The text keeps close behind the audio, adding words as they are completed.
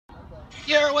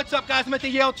Yo, what's up guys? I'm at the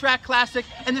Yale Track Classic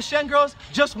and the Shen girls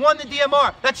just won the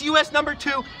DMR. That's US number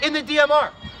 2 in the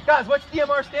DMR. Guys, what's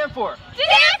DMR stand for?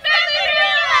 Dance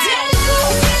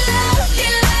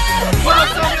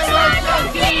What's up,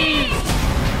 Junkie?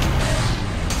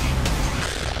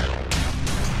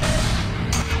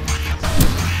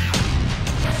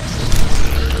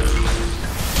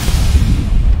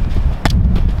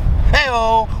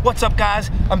 Heyo, what's up guys?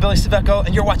 I'm Billy Saveco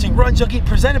and you're watching Run Junkie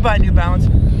presented by New Balance.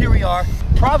 Here we are,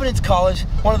 Providence College,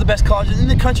 one of the best colleges in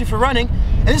the country for running,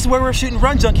 and this is where we're shooting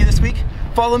Run Junkie this week.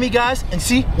 Follow me guys and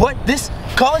see what this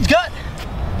college got.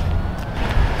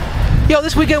 Yo,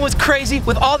 this weekend was crazy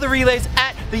with all the relays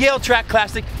at the Yale Track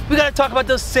Classic. We gotta talk about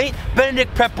those St.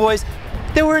 Benedict prep boys.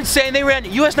 They were insane. They ran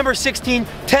US number 16,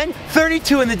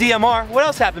 10:32 in the DMR. What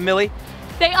else happened, Millie?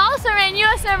 They also ran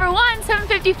US number 1,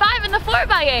 7:55 in the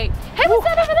 4x8. Hey, what's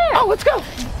that over there? Oh, let's go.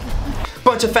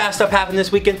 Bunch of fast stuff happened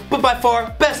this weekend, but by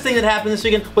far, best thing that happened this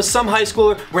weekend was some high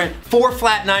schooler ran 4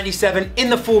 flat 97 in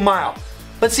the full mile.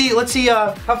 Let's see,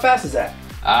 how fast is that?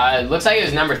 It looks like it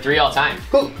was number 3 all time.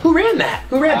 Who ran that?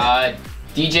 Who ran that?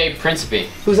 DJ Principe.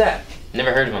 Who's that?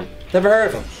 Never heard of him. Never heard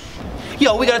of him.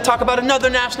 Yo, we gotta talk about another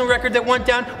national record that went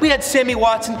down. We had Sammy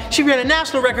Watson. She ran a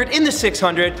national record in the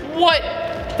 600. What?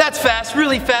 That's fast,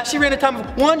 really fast. She ran a time of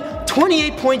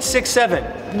 1:28.67.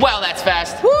 Wow, that's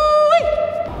fast. Woo-wee!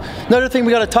 Another thing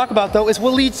we gotta talk about though is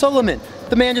Waleed Solomon.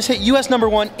 The man just hit US number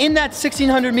 1 in that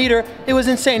 1600 meter. It was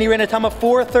insane. He ran a time of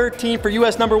 4:13 for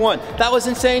US number 1. That was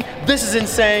insane. This is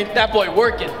insane. That boy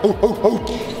working. Oh, oh,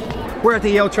 oh. We're at the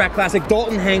Yale Track Classic.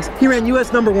 Dalton Hanks, he ran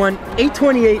US number 1,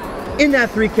 8:28 in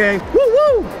that 3K.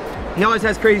 Woo woo! He always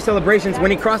has crazy celebrations. When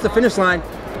he crossed the finish line,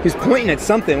 he was pointing at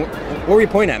something. What were you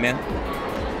pointing at, man?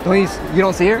 You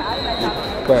don't see her?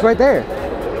 She's right there.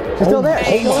 She's still there.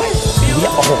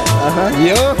 Oh my.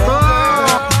 Yeah.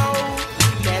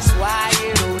 That's why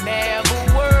it'll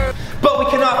never work. But we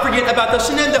cannot forget about the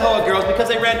Shenandoah girls because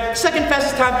they ran second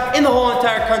fastest time in the whole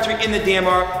entire country in the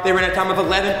DMR. They ran a time of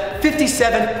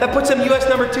 11:57. That puts them US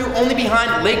number 2 only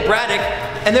behind Lake Braddock.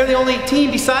 And they're the only team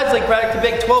besides Lake Braddock to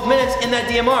break 12 minutes in that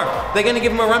DMR. They're gonna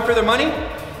give them a run for their money?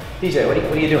 DJ, what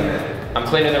are you doing, man? I'm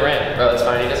cleaning the rim. Bro, it's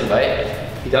fine. He doesn't bite.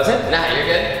 He doesn't? Nah, you're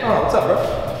good. Oh, what's up, bro?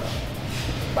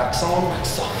 Wax on,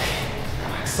 wax off.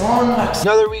 Wax on, wax off.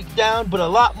 Another week down, but a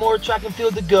lot more track and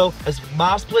field to go as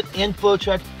MileSplit and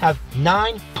FlowTrack have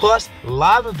 9+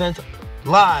 live events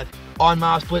live on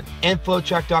MileSplit and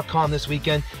FlowTrack.com this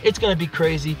weekend. It's gonna be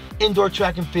crazy. Indoor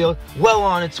track and field well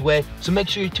on its way. So make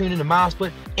sure you tune into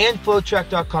MileSplit and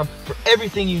FlowTrack.com for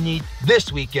everything you need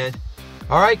this weekend.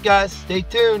 All right, guys, stay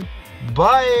tuned.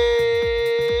 Bye.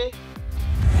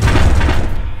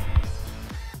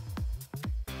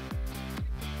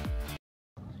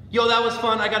 Yo, that was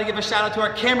fun. I gotta give a shout out to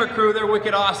our camera crew. They're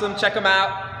wicked awesome. Check them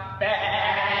out.